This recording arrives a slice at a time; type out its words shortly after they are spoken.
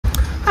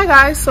Hi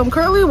guys, so I'm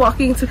currently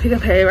walking to Pick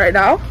and Pay right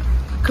now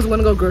because I'm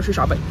gonna go grocery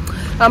shopping.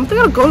 I'm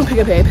thinking of going to Pick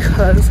and Pay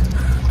because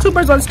two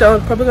birds, one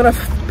stone. Probably gonna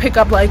pick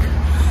up like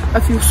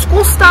a few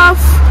school stuff.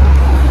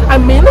 I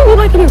mainly need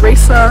like an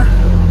eraser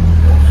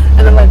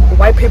and then like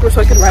white paper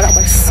so I can write out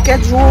my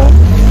schedule.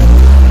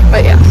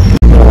 But yeah,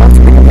 I'm gonna walk to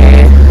Pick and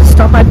Pay,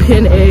 stop by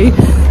P&A,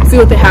 see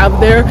what they have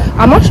there.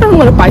 I'm not sure I'm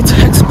gonna buy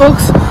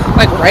textbooks,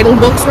 like writing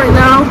books right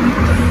now.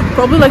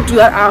 Probably like do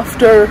that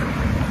after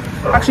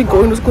actually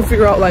going to school,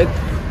 figure out like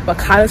what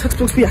kind of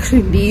textbooks we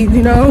actually need,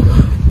 you know.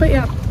 But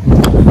yeah,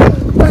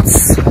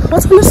 that's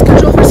what's on the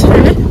schedule for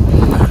today.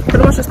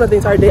 Pretty much just spent the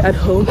entire day at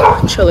home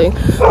chilling.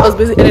 I was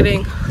busy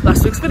editing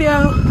last week's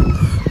video,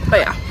 but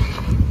yeah,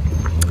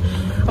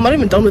 I'm not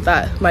even done with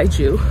that, mind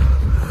you.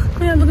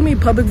 But yeah, look at me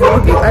public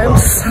vlogging. I am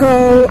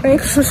so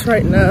anxious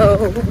right now,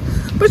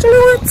 but you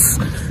know what,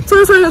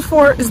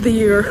 2024 is the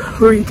year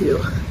where we do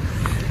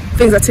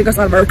things that take us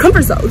out of our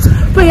comfort zones.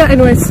 But yeah,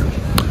 anyways,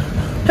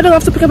 heading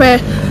off to Pick and Pay,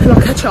 and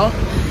I'll catch y'all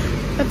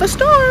at the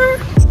store.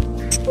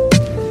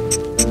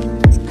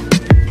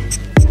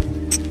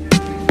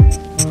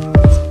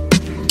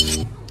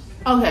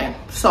 Okay,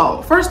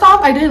 so first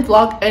off, I didn't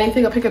vlog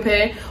anything at Pick and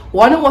Pay.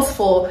 One, it was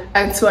full,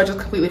 and two, I just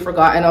completely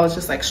forgot, and I was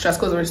just like stressed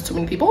because there was too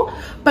many people.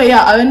 But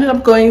yeah, I ended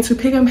up going to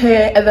Pick and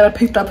Pay, and then I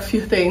picked up a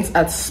few things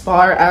at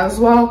Spar as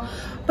well.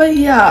 But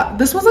yeah,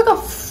 this was like a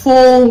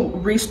full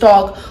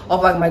restock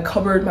of like my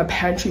cupboard, my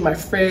pantry, my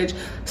fridge,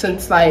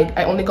 since like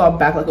I only got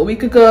back like a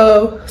week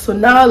ago. So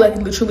now I like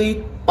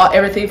literally bought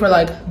everything for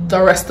like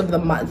the rest of the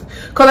month,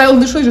 because I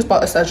literally just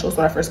bought essentials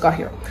when I first got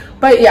here.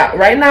 But yeah,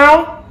 right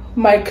now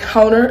my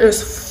counter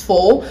is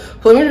full.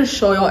 So let me just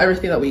show y'all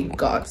everything that we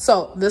got.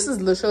 So this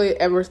is literally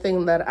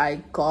everything that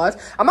I got.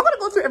 I'm not gonna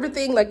go through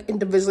everything like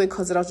individually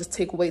because it'll just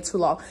take way too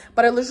long,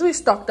 but I literally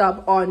stocked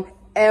up on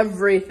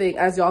everything.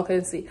 As y'all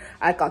can see,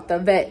 I got the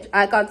veg,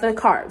 I got the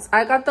carbs,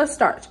 I got the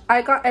starch,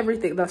 I got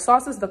everything, the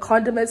sauces, the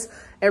condiments,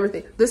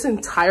 everything. This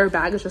entire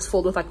bag is just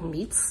filled with like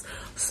meats.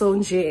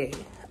 So Jay,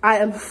 I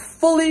am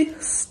fully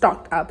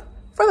stocked up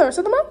for the rest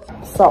of the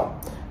month. So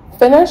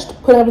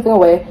finished putting everything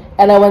away,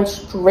 and I went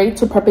straight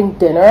to prepping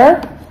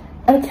dinner.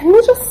 And can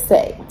we just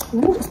say,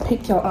 let me just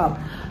pick y'all up,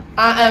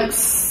 I am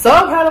so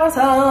proud of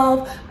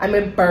myself. I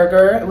made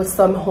burger with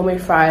some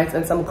homemade fries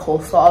and some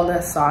coleslaw on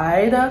the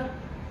side.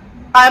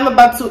 I'm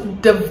about to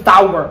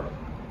devour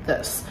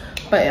this.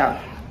 But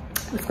yeah,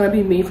 it's gonna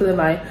be me for the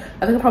night.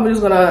 I think I'm probably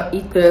just gonna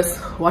eat this,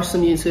 watch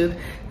some YouTube,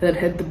 then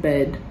head to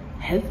bed.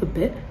 Head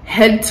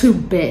to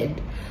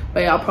bed.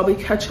 But yeah, I'll probably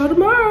catch y'all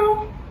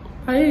tomorrow.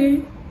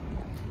 Bye.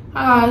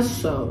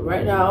 So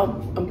right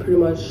now I'm pretty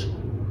much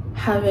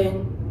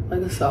having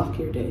like a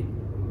self-care day.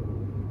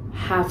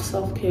 Half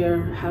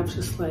self-care, half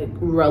just like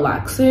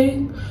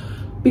relaxing,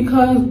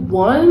 because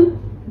one,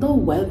 the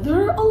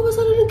weather all of a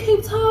sudden in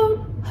Cape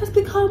Town has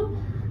become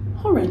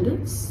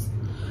horrendous.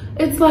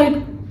 It's like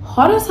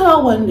hot as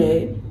hell one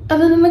day,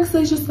 and then the next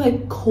day is just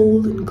like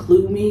cold and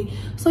gloomy.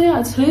 So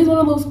yeah, today's one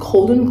of those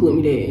cold and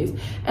gloomy days,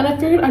 and I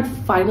figured I'd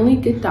finally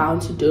get down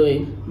to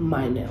doing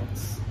my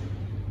nails.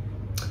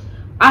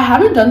 I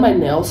haven't done my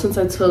nails since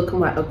I took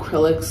my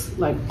acrylics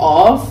like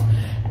off,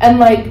 and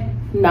like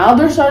now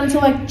they're starting to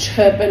like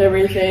chip and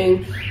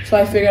everything. So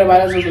I figured I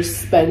might as well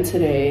just spend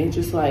today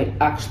just like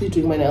actually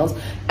doing my nails.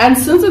 And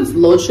since it's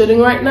load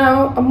shedding right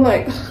now, I'm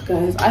like,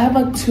 guys, I have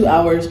like 2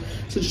 hours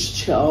to just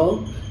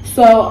chill.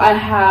 So I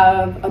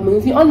have a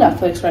movie on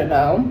Netflix right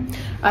now.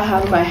 I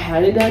have my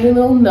handy dandy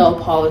little nail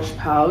polish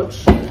pouch.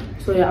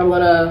 So yeah, I'm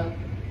gonna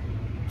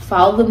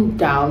file them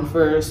down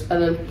first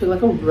and then pick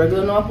like a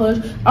regular nail polish.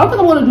 I don't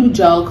think I want to do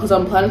gel because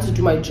I'm planning to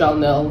do my gel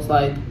nails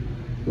like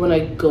when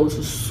I go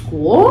to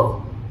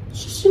school.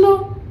 Just, you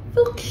know,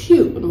 feel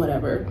cute and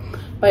whatever.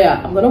 But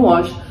yeah, I'm gonna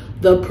watch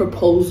The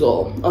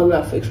Proposal on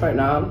Netflix right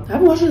now. I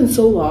haven't watched it in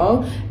so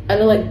long, and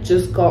it like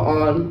just got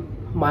on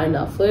my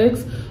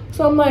Netflix,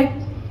 so I'm like,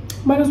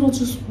 might as well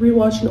just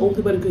rewatch an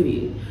oldie but a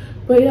goodie.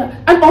 But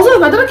yeah, and also the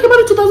fact that it came out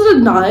in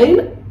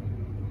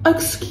 2009,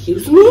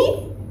 excuse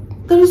me,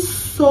 that is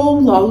so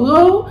long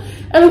ago.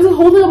 And it's a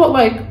whole thing about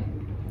like,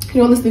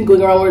 you know, this thing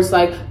going around where it's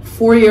like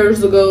 4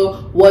 years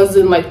ago was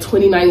in like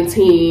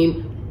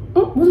 2019.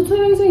 Oh, was it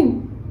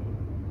 2019?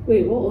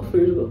 Wait, what was 4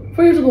 years ago?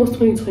 4 years ago was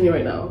 2020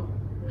 right now.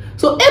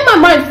 So in my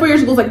mind, 4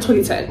 years ago was like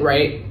 2010,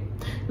 right?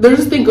 There's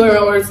this thing going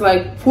around where it's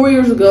like 4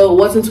 years ago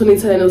was in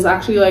 2010, it was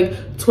actually like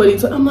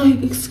 2020. I'm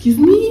like, excuse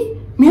me?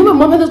 Me and my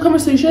mom had this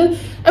conversation,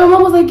 and my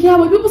mom was like, yeah,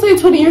 when people say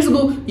 20 years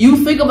ago, you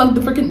think of like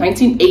the freaking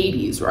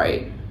 1980s,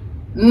 right?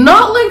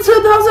 Not like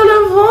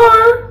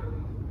 2004.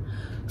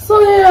 So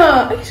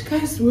yeah,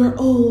 guys, we're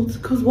old,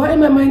 because why in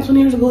my mind 20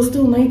 years ago is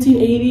still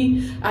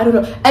 1980? I don't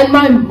know. And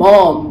my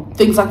mom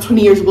thinks like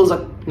 20 years ago is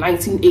like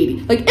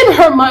 1980. Like in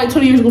her mind,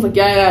 20 years ago was like,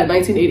 yeah,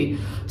 1980.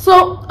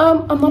 So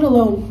I'm not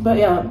alone. But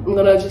yeah, I'm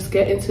gonna just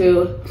get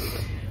into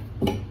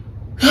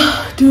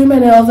doing my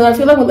nails. And I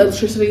feel like when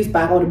electricity is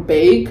back, I want to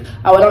bake.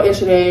 I went out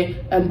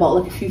yesterday and bought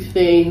like a few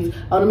things.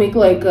 I want to make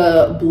like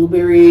a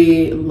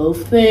blueberry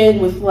loaf thing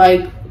with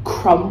like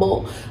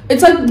crumble.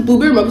 It's like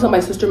blueberry muffins that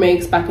my sister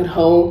makes back at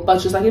home, but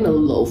it's just like in a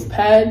loaf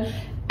pan.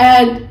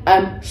 and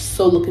I'm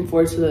so looking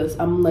forward to this.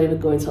 I'm not even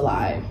going to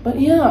lie. But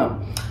yeah,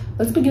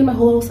 let's begin my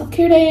whole little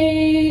self-care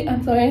day.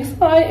 I'm so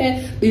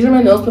excited. These are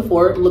my nails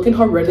before, looking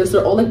horrendous.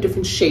 They're all like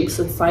different shapes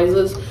and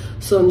sizes.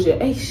 So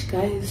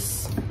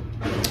guys,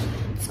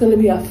 it's gonna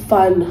be a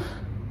fun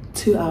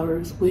 2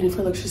 hours waiting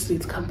for electricity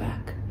to come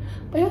back.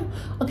 But yeah,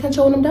 I'll catch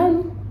you when I'm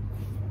done.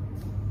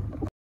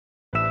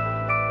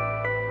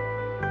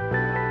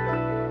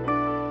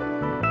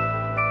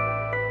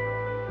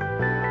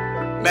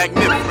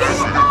 Magnificent.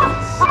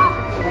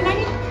 And I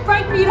need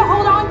Frank for you to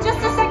hold on just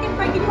a second,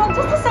 Frank. Can you hold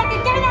just a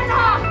second? Get in there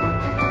now!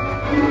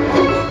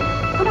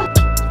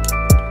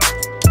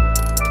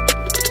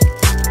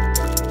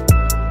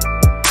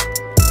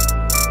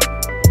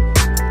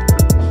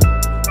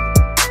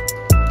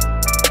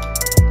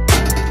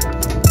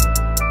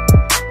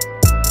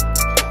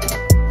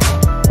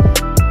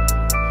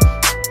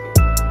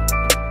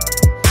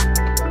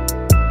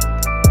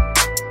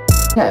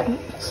 Okay,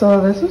 so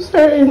this is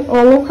her in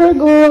all of her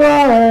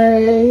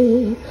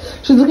glory.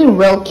 She's looking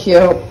real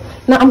cute.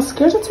 Now I'm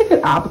scared to take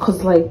it out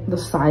because like the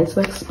sides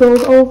like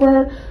spills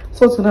over,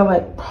 so it's gonna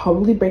like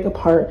probably break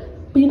apart.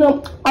 But you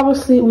know,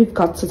 obviously we've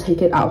got to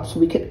take it out so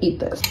we can eat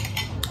this.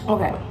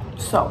 Okay,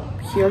 so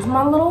here's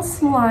my little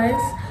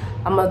slice.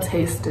 I'm gonna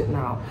taste it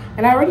now,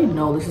 and I already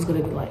know this is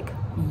gonna be like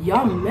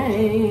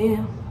yummy.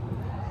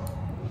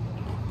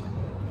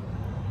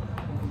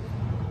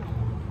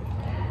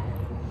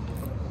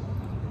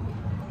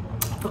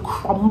 The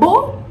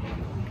crumble,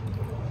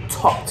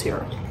 top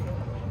tier.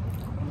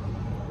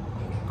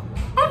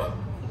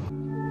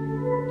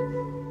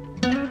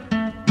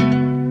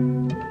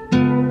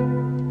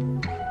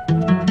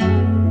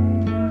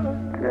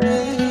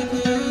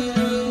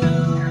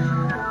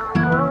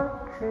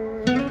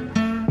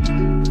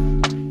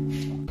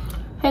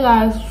 Hey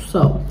guys,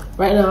 so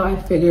right now I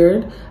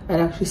figured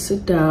I'd actually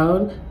sit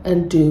down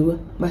and do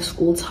my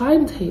school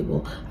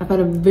timetable. I've had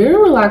a very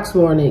relaxed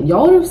morning.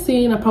 Y'all have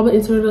seen, I probably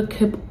inserted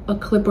a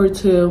clip or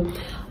two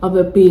of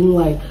it being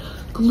like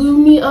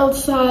gloomy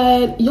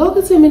outside. Y'all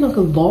can see me in like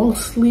a long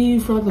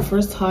sleeve for like the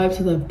first time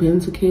since I've been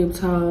to Cape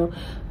Town.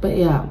 But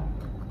yeah,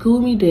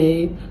 gloomy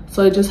day.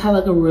 So I just had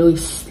like a really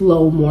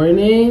slow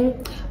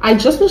morning. I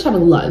just finished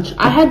having lunch.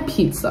 I had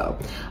pizza.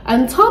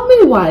 And tell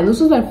me why. This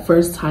was my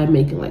first time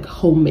making like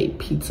homemade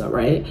pizza,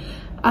 right?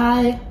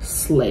 I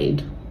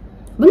slayed.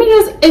 Let me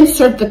just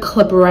insert the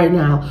clip right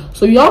now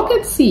so y'all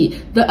can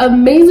see the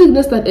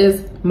amazingness that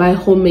is my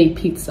homemade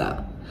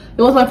pizza.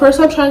 It was my first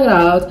time trying it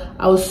out.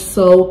 I was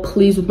so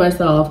pleased with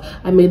myself.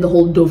 I made the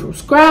whole dough from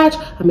scratch.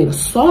 I made a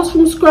sauce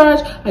from scratch.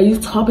 I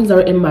used toppings that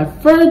were in my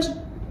fridge.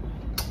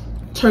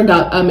 Turned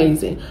out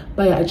amazing.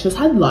 But yeah, I just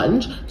had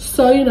lunch,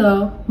 so you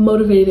know,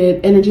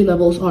 motivated, energy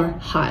levels are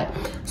high.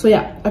 So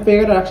yeah, I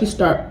figured I'd actually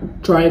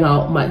start drawing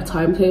out my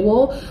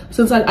timetable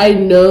since like I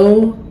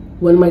know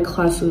when my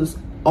classes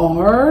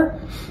are,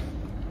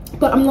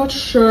 but I'm not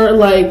sure.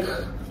 Like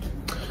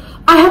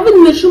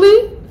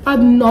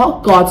I've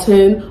not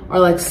gotten our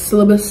like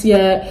syllabus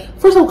yet.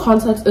 For some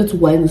context, it's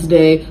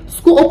Wednesday,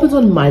 school opens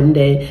on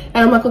Monday,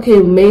 and I'm like, okay,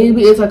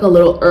 maybe it's like a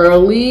little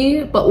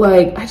early, but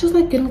like I just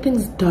like getting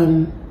things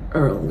done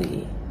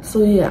early.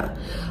 So yeah,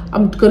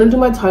 I'm gonna do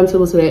my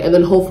timetable today, and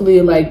then hopefully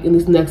like in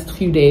these next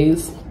few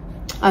days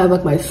I have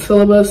like my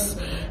syllabus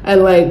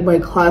and like my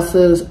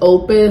classes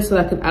open so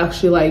that I can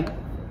actually like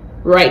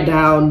write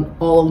down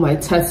all of my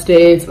test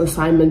dates,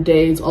 assignment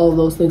dates, all of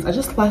those things. I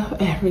just like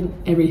having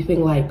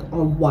everything like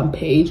on one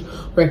page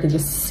where I can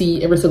just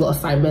see every single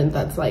assignment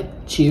that's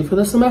like due for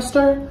the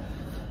semester.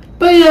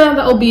 But yeah,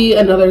 that'll be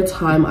another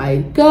time, I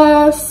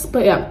guess.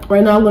 But yeah,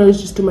 right now I'm gonna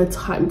just do my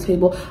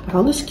timetable. I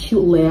found this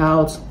cute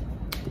layout.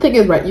 Thing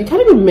is, right, you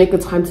can't even make a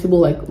timetable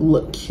like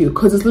look cute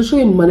because it's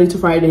literally Monday to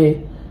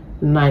Friday,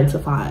 9 to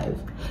 5.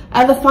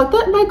 And the fact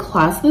that my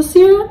class this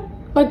year,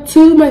 like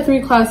 2 of my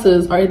 3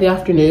 classes are in the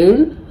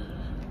afternoon,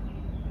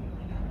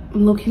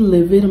 I'm low-key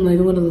livid. I'm not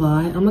even gonna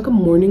lie. I'm like a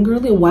morning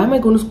girly. Why am I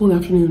going to school in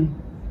the afternoon?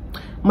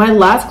 My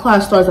last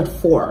class starts at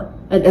 4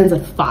 and ends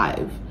at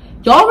 5.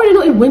 Y'all already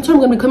know in winter I'm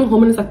gonna be coming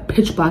home and it's like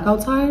pitch black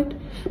outside.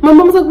 My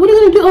mom was like, what are you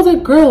gonna do? I was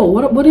like, girl,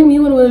 what do you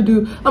mean what am I gonna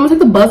do? I'm gonna take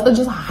the bus and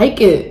just hike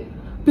it.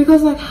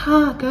 Because like,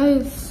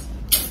 guys,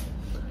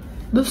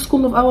 this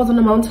school of ours on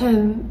the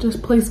mountain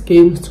just plays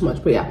games too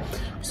much. But yeah,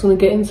 I'm just gonna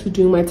get into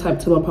doing my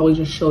timetable. I'll probably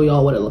just show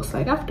y'all what it looks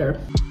like after.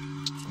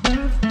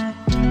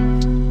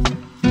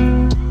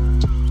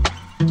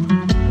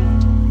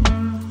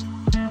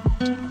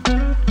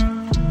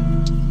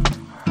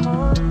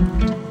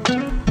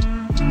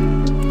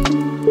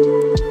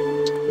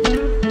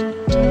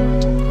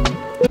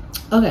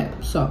 Okay,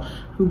 so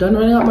I'm done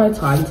writing out my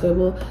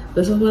timetable.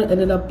 This is what it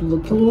ended up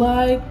looking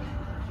like.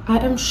 I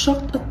am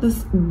shocked at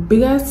this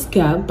big ass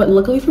gap, but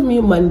luckily for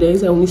me,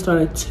 Mondays I only start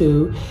at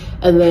 2,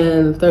 and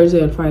then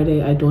Thursday and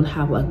Friday I don't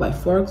have like by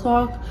 4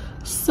 o'clock.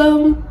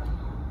 So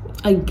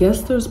I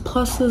guess there's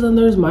pluses and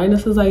there's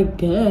minuses, I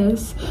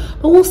guess.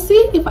 But we'll see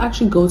if I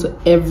actually go to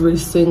every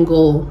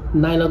single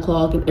 9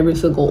 o'clock and every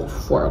single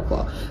 4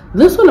 o'clock.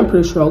 This one I'm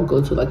pretty sure I'll go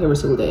to like every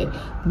single day.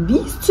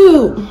 These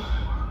two,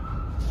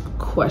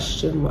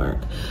 question mark.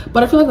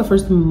 But I feel like the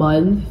first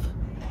month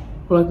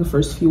or like the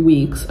first few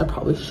weeks I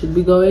probably should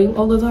be going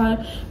all the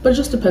time, but it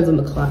just depends on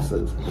the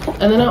classes.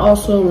 And then I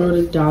also wrote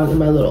it down in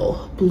my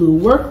little blue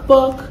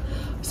workbook,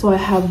 so I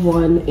have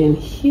one in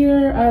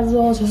here as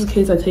well, just in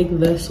case I take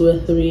this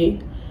with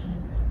me.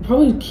 I'll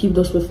probably keep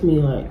this with me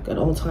like at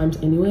all times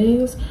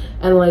anyways,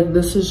 and like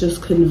this is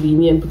just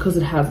convenient because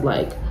it has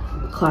like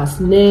class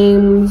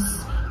names,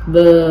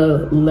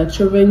 the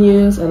lecture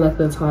venues, and like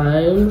the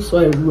times, so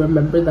I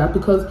remember that,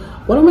 because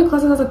one of my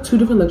classes has like 2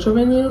 different lecture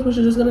venues, which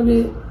is just gonna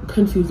be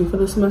confusing for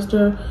this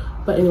semester.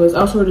 But anyways, I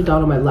also wrote it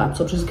down on my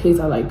laptop just in case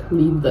I like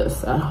leave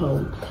this at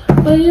home.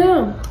 But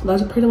yeah,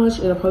 that's pretty much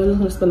it. I'm probably just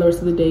gonna spend the rest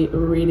of the day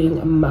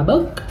reading my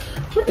book.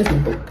 Where is my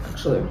book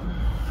actually?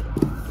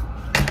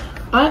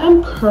 I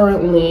am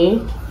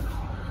currently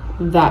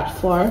that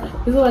far.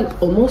 Is it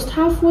like almost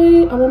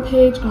halfway? I'm on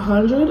page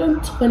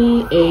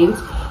 128,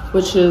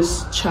 which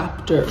is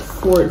chapter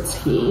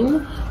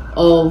 14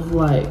 of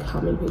like,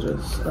 how many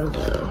pages are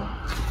there?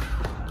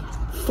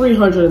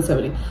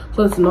 370.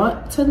 So it's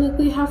not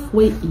technically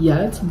halfway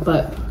yet,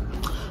 but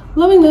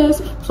loving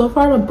this. So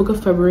far my book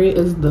of February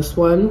is this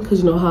one,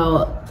 because you know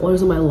how what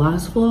was in my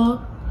last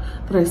vlog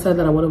that I said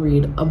that I want to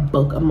read a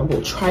book a month,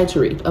 will try to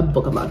read a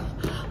book a month.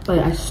 But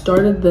I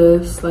started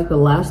this like the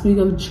last week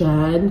of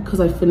Jan because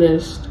I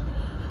finished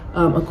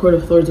A Court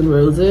of Thorns and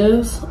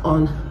Roses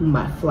on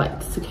my flight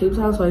to Cape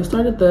Town. So I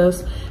started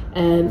this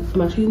and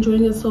I'm actually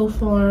enjoying it so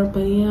far.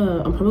 But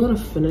yeah, I'm probably gonna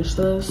finish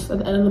this at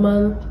the end of the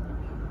month.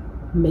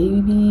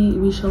 Maybe,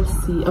 we shall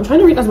see. I'm trying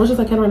to read as much as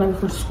I can right now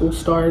before school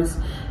starts,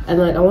 and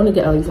like I want to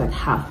get at least like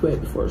halfway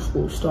before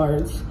school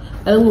starts,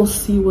 and then we'll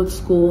see with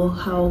school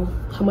how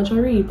much I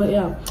read. But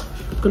yeah,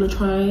 I'm gonna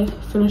try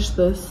finish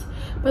this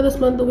by this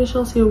month, and we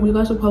shall see. You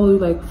guys will probably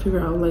like figure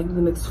out like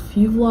the next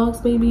few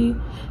vlogs maybe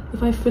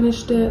if I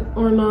finished it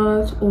or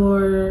not,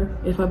 or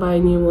if I buy a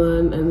new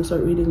one and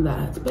start reading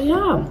that. But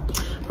yeah,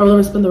 probably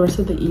gonna spend the rest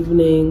of the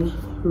evening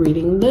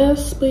reading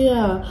this. But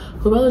yeah,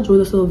 hope y'all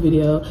enjoyed this little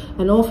video.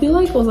 I know I feel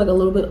like it was like a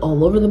little bit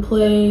all over the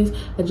place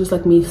and just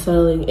like me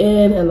settling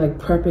in and like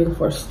prepping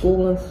for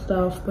school and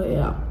stuff. But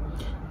yeah,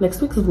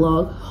 next week's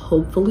vlog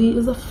hopefully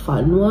is a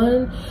fun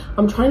one.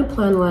 I'm trying to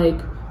plan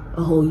like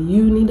a whole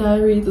uni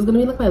diaries. It's gonna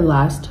be like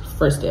my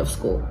first day of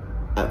school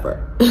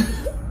ever.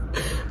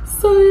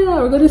 So yeah,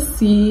 we're gonna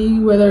see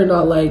whether or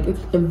not like it's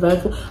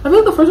eventful. I feel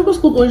like the first week of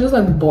school is always just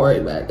like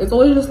boring, man. It's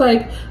always just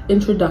like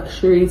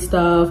introductory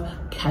stuff,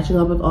 catching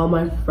up with all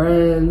my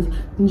friends,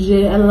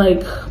 and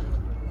like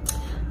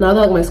now that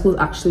like my school is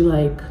actually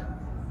like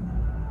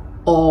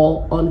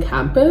all on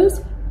campus,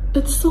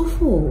 it's so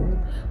full.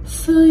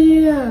 So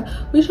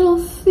yeah, we shall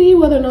see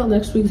whether or not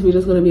next week's video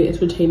is gonna be an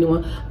entertaining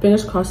one.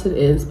 Fingers crossed it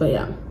is. But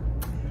yeah,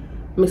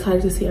 I'm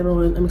excited to see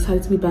everyone. I'm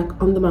excited to be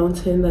back on the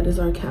mountain that is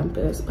our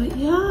campus. But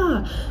yeah,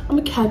 I'm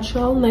gonna catch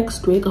y'all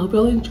next week. I hope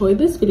y'all enjoyed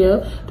this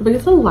video. Don't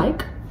forget to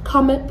like,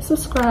 comment,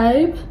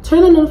 subscribe,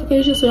 turn the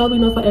notifications so y'all be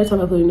notified every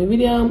time I upload a new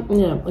video.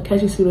 Yeah, I'll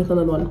catch you soon with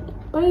another one.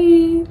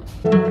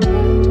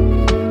 Bye.